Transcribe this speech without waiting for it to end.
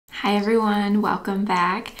Hi everyone, welcome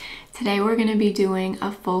back. Today we're going to be doing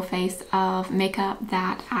a full face of makeup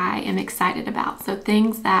that I am excited about. So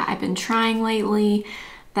things that I've been trying lately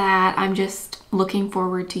that I'm just looking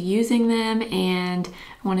forward to using them, and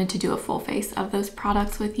I wanted to do a full face of those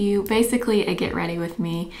products with you. Basically a get ready with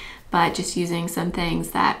me, but just using some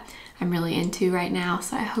things that I'm really into right now.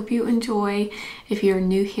 So I hope you enjoy. If you're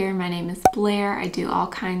new here, my name is Blair. I do all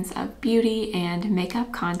kinds of beauty and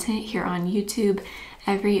makeup content here on YouTube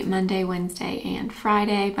every Monday, Wednesday, and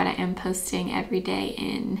Friday, but I am posting every day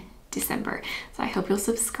in December. So I hope you'll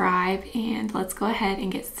subscribe, and let's go ahead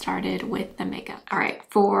and get started with the makeup. All right,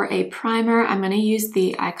 for a primer, I'm gonna use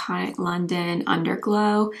the Iconic London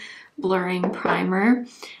Underglow Blurring Primer.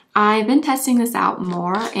 I've been testing this out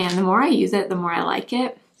more, and the more I use it, the more I like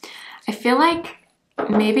it. I feel like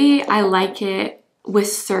maybe I like it with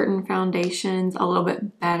certain foundations a little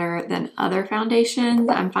bit better than other foundations.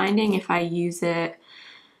 I'm finding if I use it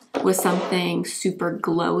with something super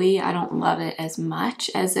glowy, I don't love it as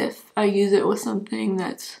much as if I use it with something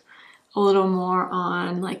that's a little more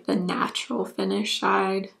on like the natural finish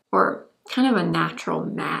side, or kind of a natural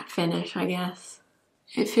matte finish, I guess.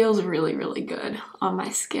 It feels really, really good on my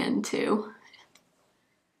skin too.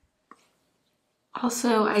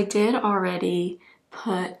 Also, I did already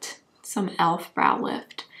put some e.l.f. brow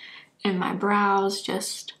lift in my brows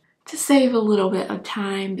just to save a little bit of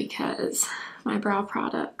time, because my brow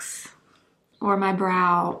products or my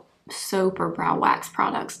brow soap or brow wax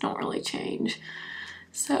products don't really change.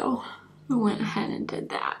 So I went ahead and did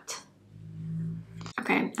that.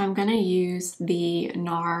 Okay, I'm gonna use the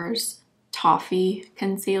NARS Toffee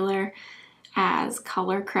Concealer as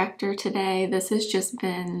color corrector today. This has just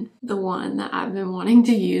been the one that I've been wanting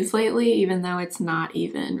to use lately, even though it's not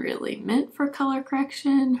even really meant for color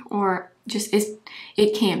correction, or just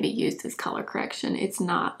it can be used as color correction. It's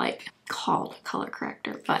not like called a color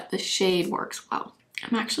corrector, but the shade works well.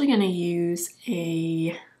 I'm actually going to use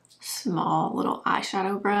a small little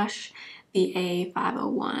eyeshadow brush, the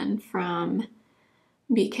A501 from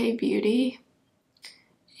BK Beauty,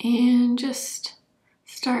 and just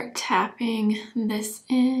start tapping this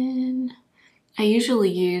in. I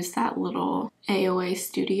usually use that little AOA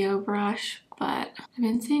Studio brush, but I've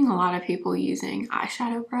been seeing a lot of people using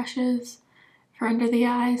eyeshadow brushes for under the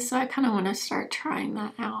eyes, so I kind of want to start trying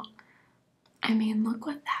that out. I mean, look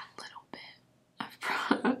what that little bit of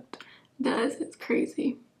product does. It's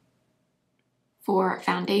crazy. For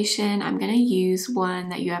foundation, I'm going to use one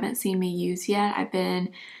that you haven't seen me use yet. I've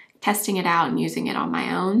been testing it out and using it on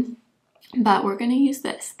my own. But we're going to use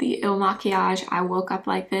this, the Il Makiage I Woke Up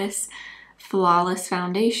Like This Flawless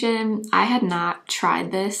Foundation. I had not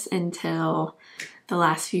tried this until the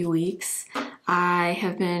last few weeks. I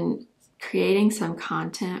have been creating some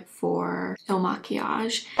content for Il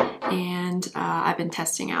Makiage, and I've been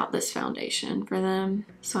testing out this foundation for them.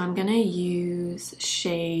 So I'm going to use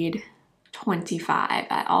shade 25.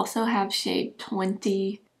 I also have shade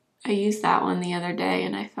 20. I used that one the other day,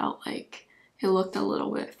 and I felt like it looked a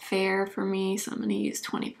little bit fair for me, so I'm going to use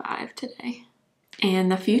 25 today.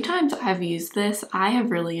 And the few times I've used this, I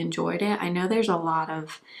have really enjoyed it. I know there's a lot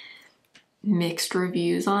of mixed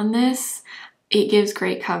reviews on this. It gives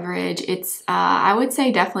great coverage. It's, I would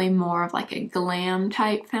say, definitely more of like a glam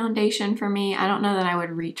type foundation for me. I don't know that I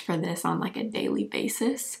would reach for this on like a daily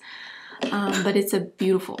basis, but it's a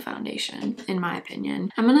beautiful foundation in my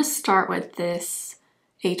opinion. I'm going to start with this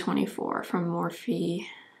A24 from Morphe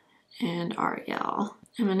and Ariel.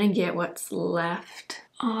 I'm gonna get what's left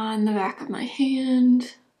on the back of my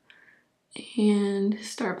hand and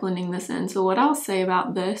start blending this in. So what I'll say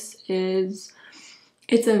about this is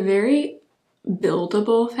it's a very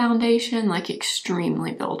buildable foundation, like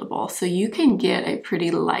extremely buildable. So you can get a pretty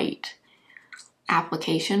light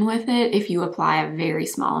application with it if you apply a very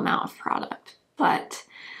small amount of product. But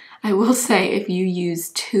I will say if you use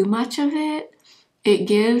too much of it,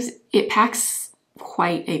 it packs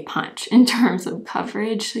quite a punch in terms of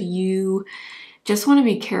coverage. So you just want to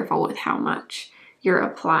be careful with how much you're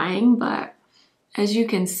applying. But as you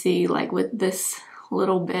can see, like with this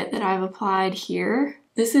little bit that I've applied here,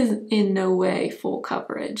 this is in no way full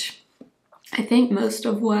coverage. I think most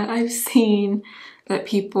of what I've seen that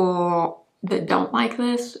people that don't like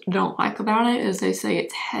this don't like about it is they say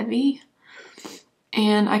it's heavy.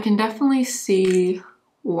 And I can definitely see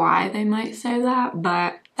why they might say that,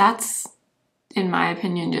 but that's, in my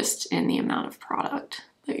opinion, just in the amount of product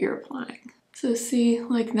that you're applying. So see,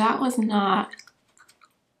 like that was not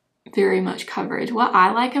very much coverage. What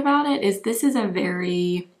I like about it is this is a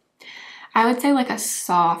very, I would say like a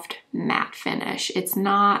soft matte finish. It's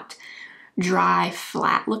not dry,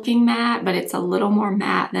 flat looking matte, but it's a little more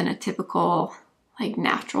matte than a typical like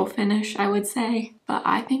natural finish, I would say, but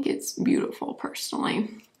I think it's beautiful personally.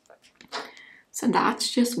 So that's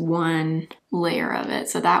just one layer of it.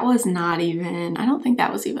 So that was not even, I don't think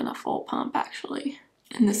that was even a full pump actually.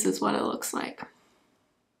 And this is what it looks like.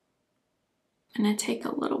 I'm gonna take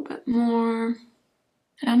a little bit more.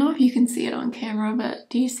 I don't know if you can see it on camera, but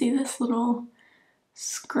do you see this little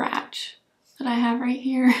scratch that I have right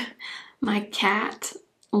here? My cat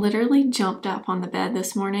literally jumped up on the bed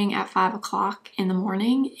this morning at 5 o'clock in the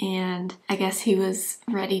morning, and I guess he was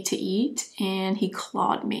ready to eat and he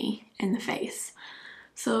clawed me in the face.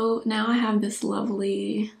 So now I have this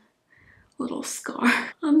lovely little scar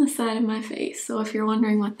on the side of my face. So if you're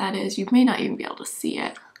wondering what that is, you may not even be able to see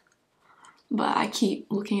it, but I keep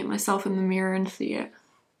looking at myself in the mirror and see it.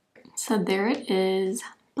 So there it is,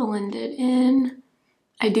 blended in.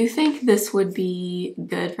 I do think this would be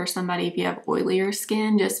good for somebody if you have oilier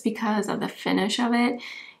skin, just because of the finish of it.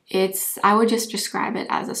 I would just describe it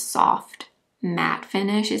as a soft matte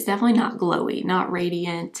finish. It's definitely not glowy, not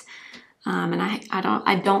radiant. And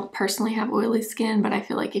I don't personally have oily skin, but I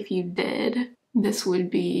feel like if you did, this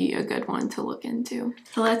would be a good one to look into.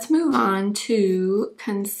 So let's move on to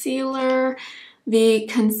concealer. The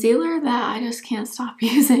concealer that I just can't stop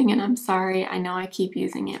using, and I'm sorry, I know I keep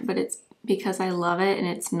using it, but it's because I love it, and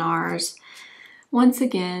it's NARS. Once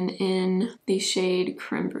again, in the shade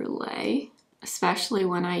Creme Brulee, especially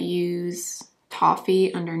when I use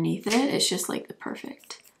toffee underneath it, it's just like the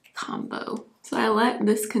perfect combo. So I let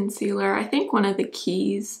this concealer, I think one of the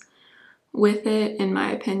keys with it, in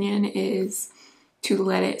my opinion, is to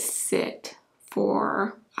let it sit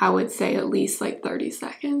for, I would say, at least like 30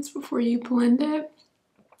 seconds before you blend it.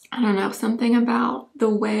 I don't know, something about the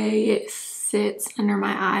way it sits under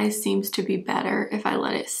my eyes seems to be better if I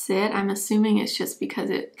let it sit. I'm assuming it's just because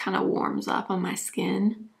it kind of warms up on my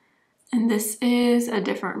skin. And this is a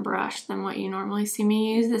different brush than what you normally see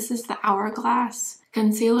me use. This is the Hourglass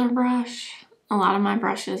concealer brush. A lot of my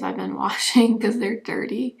brushes I've been washing because they're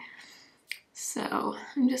dirty. So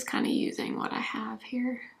I'm just kind of using what I have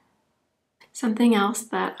here. Something else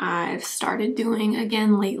that I've started doing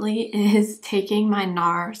again lately is taking my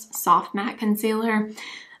NARS Soft Matte Concealer.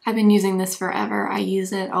 I've been using this forever. I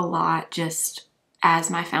use it a lot just as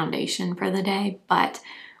my foundation for the day, but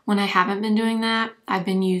when I haven't been doing that, I've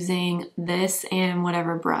been using this and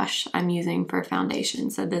whatever brush I'm using for foundation,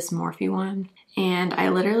 so this Morphe one. And I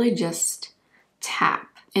literally just tap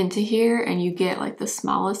into here and you get like the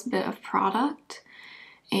smallest bit of product.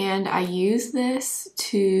 And I use this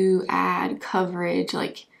to add coverage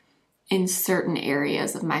like in certain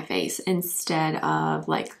areas of my face instead of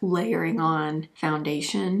like layering on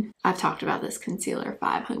foundation. I've talked about this concealer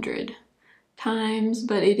 500 times,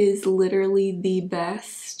 but it is literally the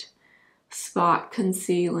best spot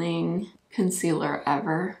concealing concealer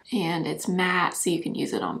ever. And it's matte, so you can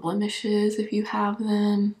use it on blemishes if you have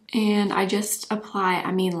them. And I just apply,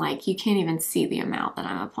 I mean, like you can't even see the amount that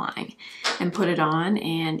I'm applying, and put it on,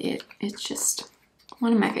 and it's just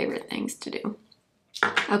one of my favorite things to do.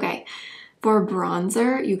 Okay, for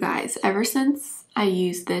bronzer, you guys, ever since I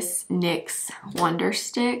used this NYX Wonder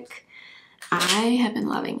Stick, I have been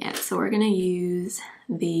loving it. So we're gonna use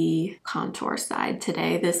the contour side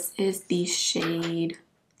today. This is the shade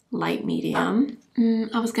Light Medium.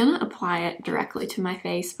 I was gonna apply it directly to my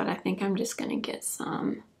face, but I think I'm just gonna get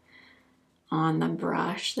some on the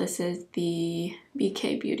brush. This is the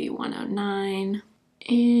BK Beauty 109.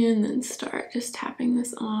 And then start just tapping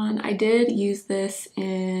this on. I did use this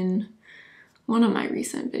in one of my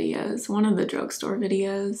recent videos, one of the drugstore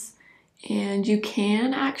videos, and you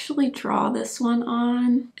can actually draw this one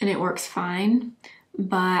on and it works fine,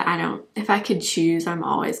 but I don't, if I could choose, I'm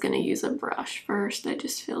always going to use a brush first. I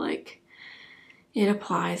just feel like it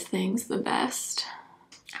applies things the best.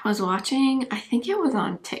 I was watching, I think it was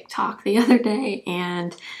on TikTok the other day,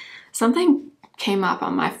 and something came up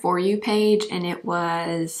on my For You page, and it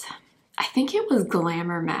was, I think it was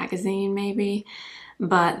Glamour magazine maybe,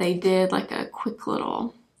 but they did like a quick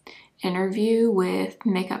little interview with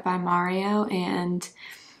Makeup by Mario, and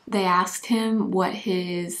they asked him what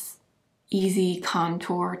his easy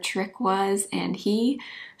contour trick was, and he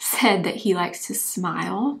said that he likes to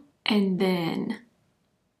smile and then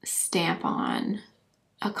stamp on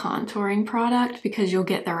a contouring product because you'll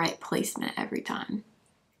get the right placement every time.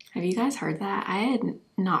 Have you guys heard that? I had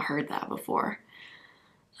not heard that before.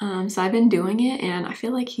 So I've been doing it, and I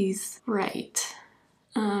feel like he's right.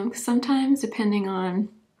 'Cause sometimes, depending on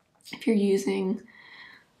if you're using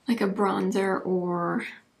like a bronzer or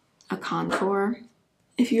a contour,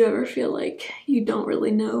 if you ever feel like you don't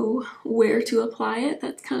really know where to apply it,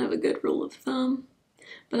 that's kind of a good rule of thumb.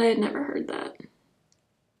 But I had never heard that.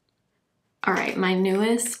 All right, my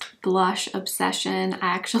newest blush obsession. I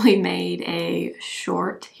actually made a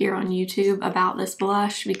short here on YouTube about this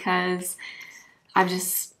blush because I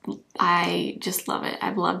just love it.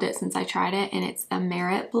 I've loved it since I tried it, and it's a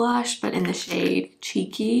Merit blush, but in the shade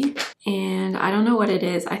Cheeky. And I don't know what it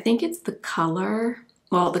is. I think it's the color,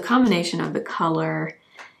 well, the combination of the color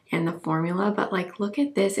and the formula, but like, look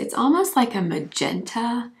at this. It's almost like a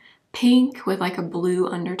magenta pink with like a blue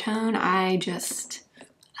undertone. I love it.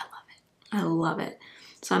 I love it.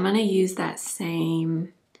 So I'm gonna use that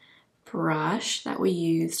same brush that we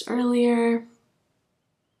used earlier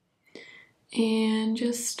and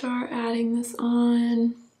just start adding this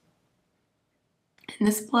on. And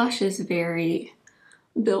this blush is very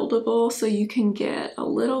buildable, so you can get a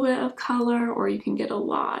little bit of color or you can get a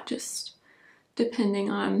lot, just depending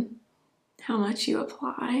on how much you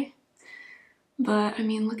apply. But I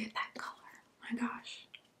mean, look at that color. Oh my gosh,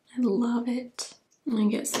 I love it. I'm gonna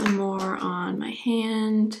get some more on my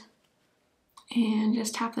hand and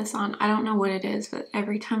just tap this on. I don't know what it is, but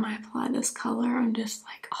every time I apply this color, I'm just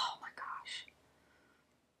like, oh my gosh.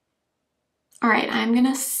 All right, I'm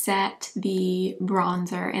gonna set the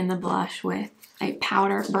bronzer and the blush with a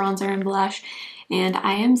powder bronzer and blush, and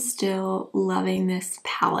I am still loving this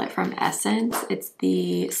palette from Essence. It's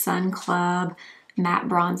the Sun Club Matte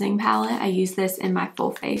Bronzing Palette. I use this in my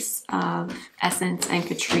full face of Essence and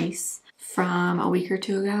Catrice from a week or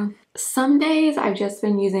two ago. Some days I've just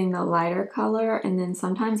been using the lighter color, and then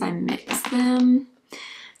sometimes I mix them.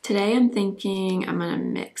 Today I'm thinking I'm gonna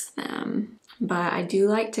mix them, but I do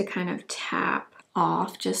like to kind of tap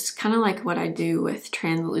off, just kind of like what I do with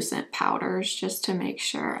translucent powders, just to make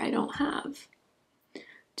sure I don't have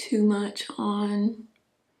too much on.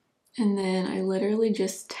 And then I literally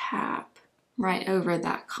just tap right over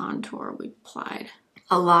that contour we applied.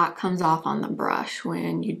 A lot comes off on the brush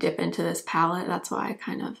when you dip into this palette. That's why I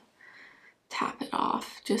kind of tap it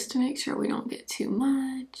off, just to make sure we don't get too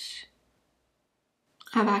much.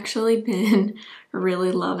 I've actually been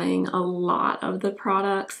really loving a lot of the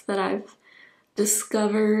products that I've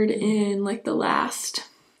discovered in like the last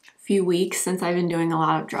few weeks since I've been doing a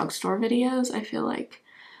lot of drugstore videos. I feel like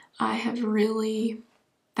I have really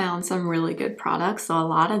found some really good products. So a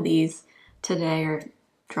lot of these today are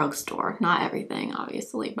drugstore, not everything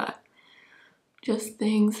obviously, but just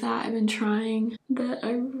things that I've been trying that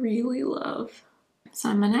I really love. So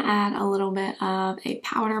I'm gonna add a little bit of a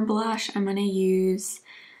powder blush. I'm gonna use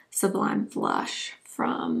Sublime Blush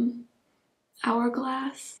from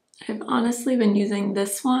Hourglass. I've honestly been using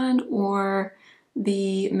this one or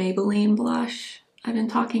the Maybelline blush I've been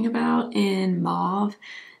talking about in Mauve.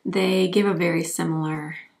 They give a very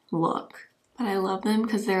similar look, but I love them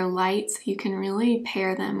because they're light, so you can really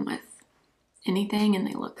pair them with anything and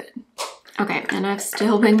they look good. Okay, and I've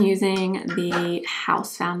still been using the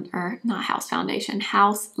House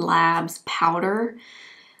Labs powder,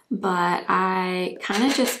 but I kind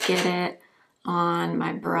of just get it on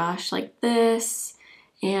my brush like this,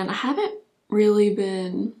 and I haven't really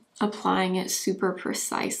been applying it super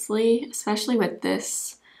precisely, especially with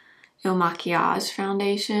this Il Makiage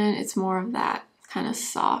foundation. It's more of that kind of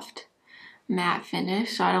soft matte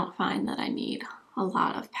finish, so I don't find that I need a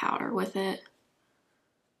lot of powder with it.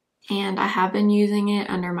 And I have been using it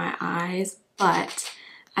under my eyes, but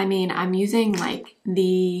I mean, I'm using like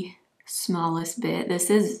the smallest bit. This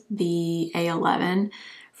is the A11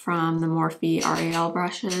 from the Morphe REL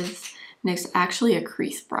brushes, and it's actually a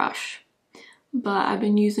crease brush. But I've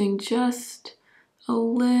been using just a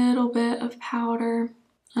little bit of powder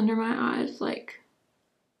under my eyes, like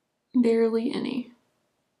barely any.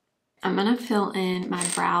 I'm gonna fill in my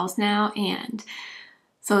brows now, and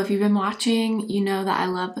so if you've been watching, you know that I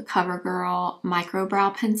love the CoverGirl Micro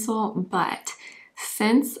Brow Pencil, but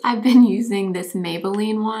since I've been using this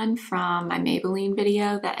Maybelline one from my Maybelline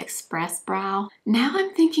video, that Express Brow, now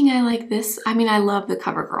I'm thinking I like this. I mean, I love the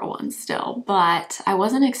CoverGirl one still, but I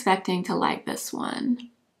wasn't expecting to like this one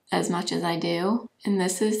as much as I do. And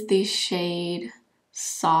this is the shade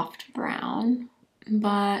Soft Brown,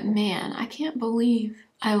 but man, I can't believe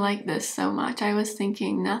I like this so much. I was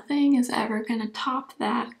thinking nothing is ever gonna top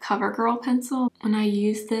that CoverGirl pencil. When I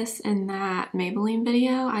used this in that Maybelline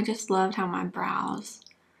video, I just loved how my brows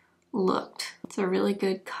looked. It's a really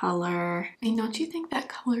good color. I mean, don't you think that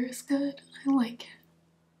color is good? I like it.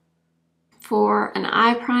 For an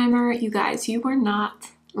eye primer, you guys, you were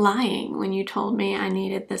not lying when you told me I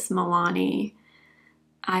needed this Milani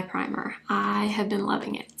eye primer. I have been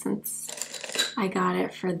loving it since I got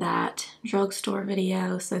it for that drugstore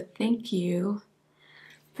video, so thank you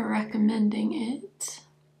for recommending it.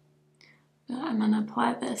 But I'm gonna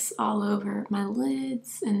apply this all over my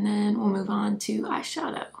lids, and then we'll move on to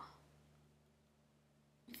eyeshadow.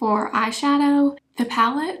 For eyeshadow, the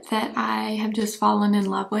palette that I have just fallen in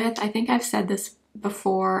love with, I think I've said this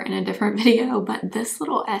before in a different video, but this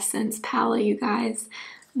little Essence palette, you guys,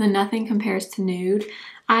 the Nothing Compares to Nude,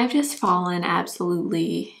 I've just fallen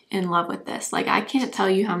absolutely in love with this. Like, I can't tell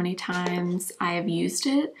you how many times I have used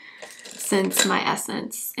it since my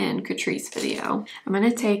Essence and Catrice video. I'm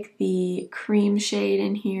gonna take the cream shade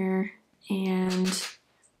in here and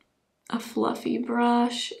a fluffy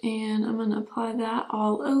brush, and I'm gonna apply that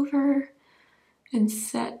all over and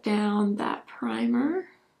set down that primer.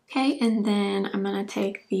 Okay, and then I'm gonna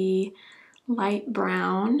take the light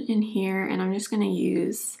brown in here, and I'm just gonna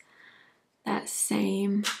use that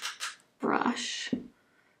same brush.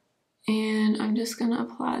 And I'm just gonna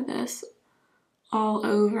apply this all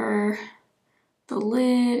over the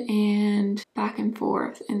lid and back and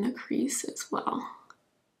forth in the crease as well.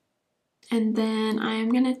 And then I'm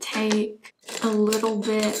gonna take a little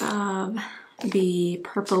bit of the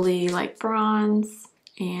purpley like bronze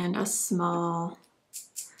and a small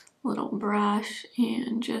little brush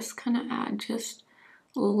and just kind of add just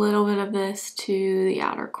a little bit of this to the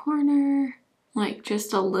outer corner, like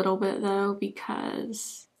just a little bit though,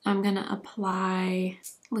 because I'm gonna apply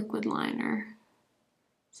liquid liner,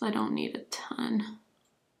 so I don't need a ton,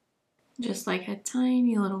 just like a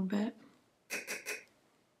tiny little bit.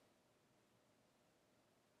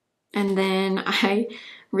 And then I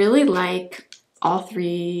really like all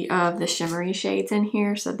three of the shimmery shades in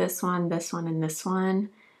here, so this one, and this one.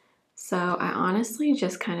 So I honestly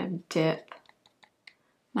just kind of dip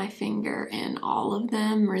my finger in all of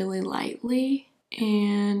them really lightly,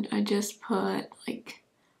 and I just put like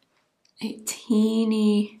a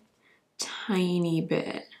teeny tiny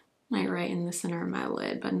bit like right in the center of my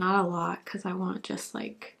lid, but not a lot because I want just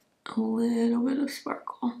like a little bit of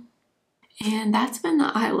sparkle. And that's been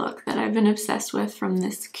the eye look that I've been obsessed with from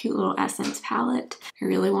this cute little Essence palette. I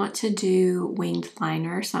really want to do winged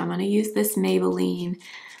liner, so I'm going to use this Maybelline,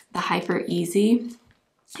 the Hyper Easy.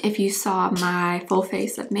 If you saw my full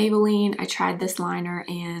face of Maybelline, I tried this liner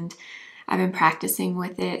and I've been practicing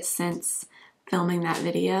with it since filming that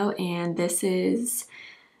video, and this is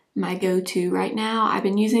my go-to right now. I've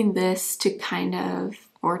been using this to kind of,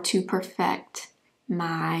 or to perfect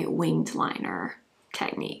my winged liner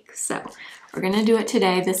technique. So we're gonna do it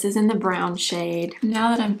today. This is in the brown shade. Now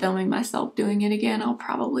that I'm filming myself doing it again, I'll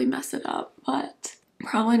probably mess it up, but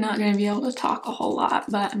probably not gonna be able to talk a whole lot,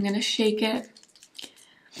 but I'm gonna shake it.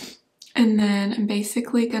 And then I'm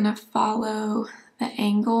basically gonna follow the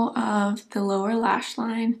angle of the lower lash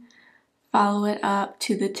line, follow it up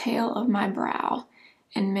to the tail of my brow,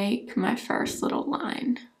 and make my first little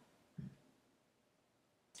line.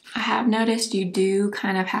 I have noticed you do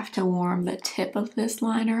kind of have to warm the tip of this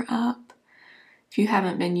liner up. If you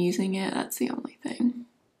haven't been using it, that's the only thing.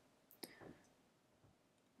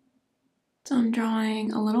 So I'm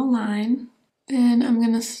drawing a little line. Then I'm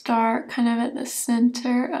gonna start kind of at the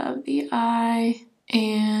center of the eye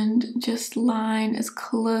and just line as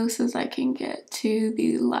close as I can get to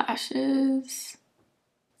the lashes.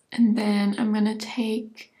 And then I'm gonna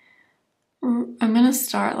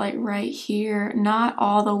start like right here, not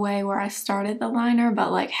all the way where I started the liner,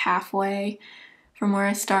 but like halfway from where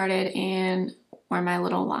I started and where my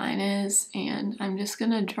little line is. And I'm just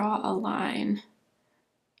gonna draw a line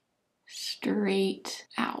straight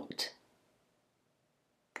out.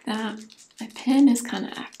 Like that. My pen is kind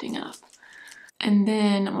of acting up. And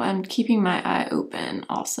then I'm keeping my eye open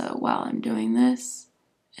also while I'm doing this.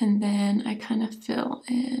 And then I kind of fill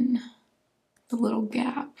in the little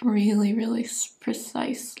gap really, really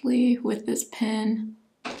precisely with this pen.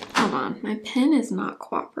 Hold on, my pen is not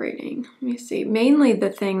cooperating. Let me see. Mainly the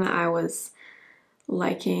thing that I was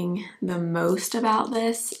liking the most about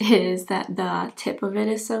this is that the tip of it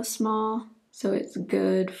is so small. So it's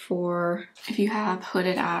good for if you have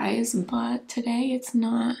hooded eyes, but today it's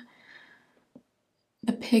not,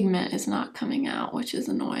 the pigment is not coming out, which is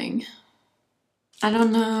annoying. I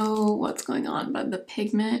don't know what's going on, but the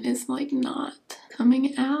pigment is like not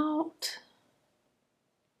coming out.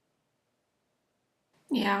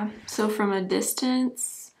 Yeah, so from a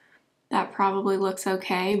distance, that probably looks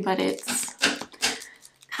okay, but it's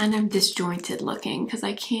kind of disjointed looking because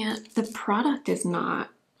I can't, the product is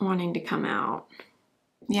not wanting to come out.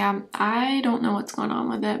 Yeah, I don't know what's going on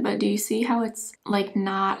with it, but do you see how it's like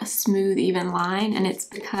not a smooth, even line? And it's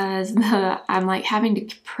because I'm like having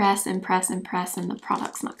to press and press and press and the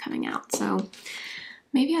product's not coming out. So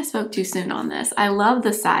maybe I spoke too soon on this. I love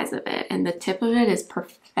the size of it and the tip of it is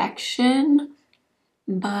perfection,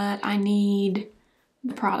 but I need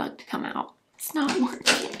the product to come out. It's not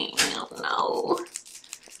working, oh no.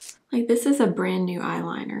 Like this is a brand new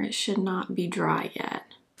eyeliner. It should not be dry yet.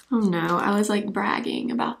 Oh no, I was like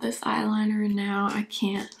bragging about this eyeliner and now I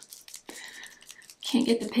can't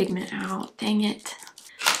get the pigment out. Dang it.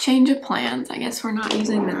 Change of plans. I guess we're not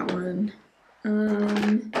using that one.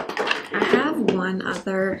 I have one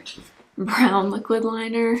other brown liquid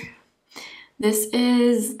liner. This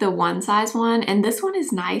is the one size one, and this one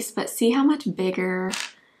is nice, but see how much bigger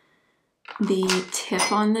the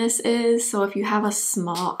tip on this is? So if you have a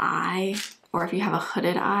small eye or if you have a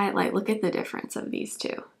hooded eye, like look at the difference of these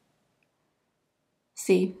two.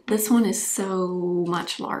 See, this one is so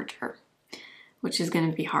much larger, which is going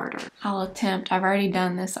to be harder. I'll attempt. I've already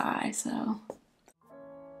done this eye, so.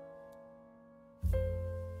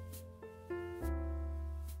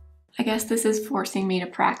 I guess this is forcing me to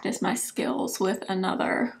practice my skills with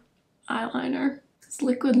another eyeliner. This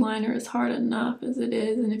liquid liner is hard enough as it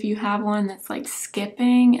is, and if you have one that's like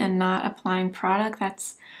skipping and not applying product,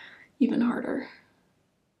 that's even harder.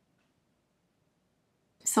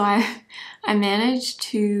 So I managed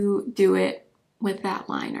to do it with that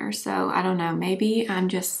liner. So I don't know, maybe I'm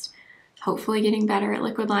just hopefully getting better at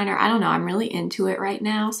liquid liner. I don't know, I'm really into it right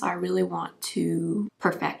now, so I really want to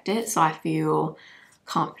perfect it so I feel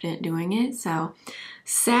confident doing it. So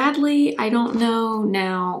sadly, I don't know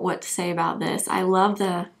now what to say about this. I love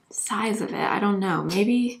the size of it. I don't know,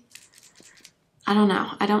 maybe, I don't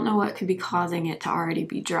know. I don't know what could be causing it to already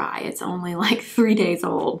be dry. It's only like 3 days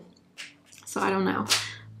old, so I don't know.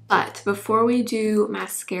 But before we do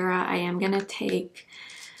mascara, I am gonna take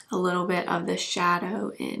a little bit of the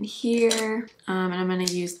shadow in here, and I'm gonna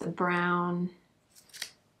use the brown,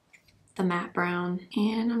 the matte brown,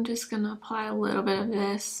 and I'm just gonna apply a little bit of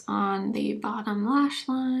this on the bottom lash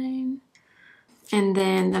line. And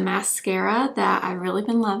then the mascara that I've really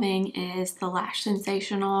been loving is the Lash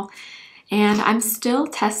Sensational, and I'm still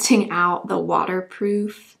testing out the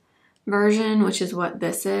waterproof version, which is what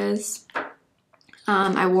this is.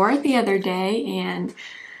 I wore it the other day and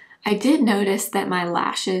I did notice that my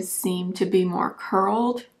lashes seem to be more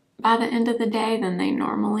curled by the end of the day than they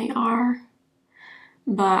normally are.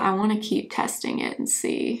 But I want to keep testing it and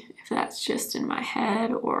see if that's just in my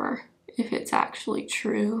head or if it's actually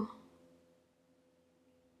true.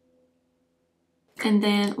 And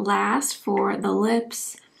then last, for the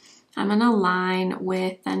lips, I'm going to line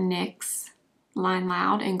with the NYX Line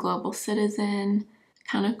Loud in Global Citizen.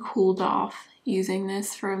 Kind of cooled off using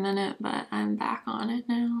this for a minute, but I'm back on it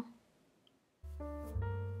now.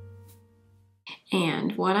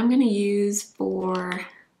 And what I'm going to use for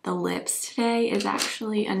the lips today is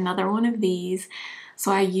actually another one of these.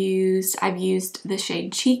 So I've used the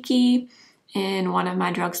shade Cheeky in one of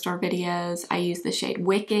my drugstore videos. I used the shade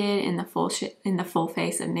Wicked in the full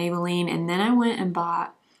face of Maybelline, and then I went and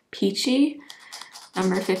bought Peachy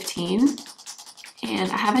number 15,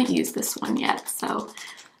 and I haven't used this one yet, so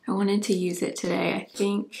I wanted to use it today. I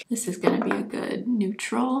think this is going to be a good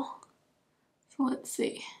neutral. So let's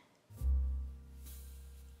see.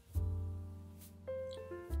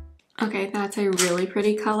 Okay, that's a really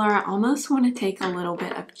pretty color. I almost want to take a little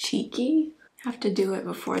bit of Cheeky. I have to do it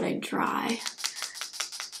before they dry.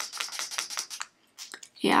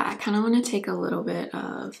 Yeah, I kind of want to take a little bit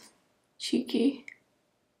of Cheeky.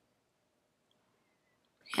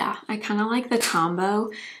 Yeah, I kind of like the combo.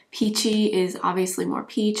 Peachy is obviously more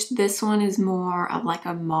peach. This one is more of like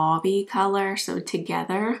a mauve-y color, so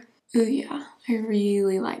together. Ooh yeah, I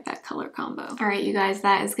really like that color combo. All right, you guys,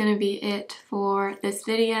 that is gonna be it for this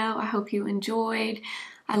video. I hope you enjoyed.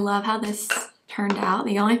 I love how this turned out.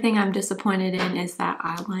 The only thing I'm disappointed in is that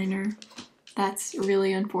eyeliner. That's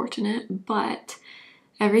really unfortunate, but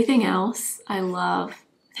everything else, I love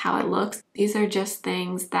how it looks. These are just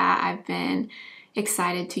things that I've been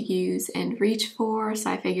excited to use and reach for,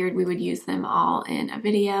 so I figured we would use them all in a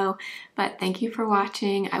video. But thank you for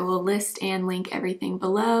watching. I will list and link everything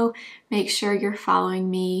below. Make sure you're following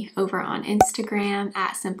me over on Instagram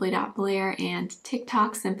at simply.blair and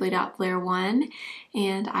TikTok simply.blair1,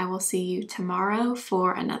 and I will see you tomorrow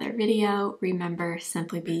for another video. Remember,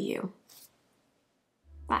 simply be you.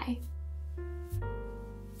 Bye.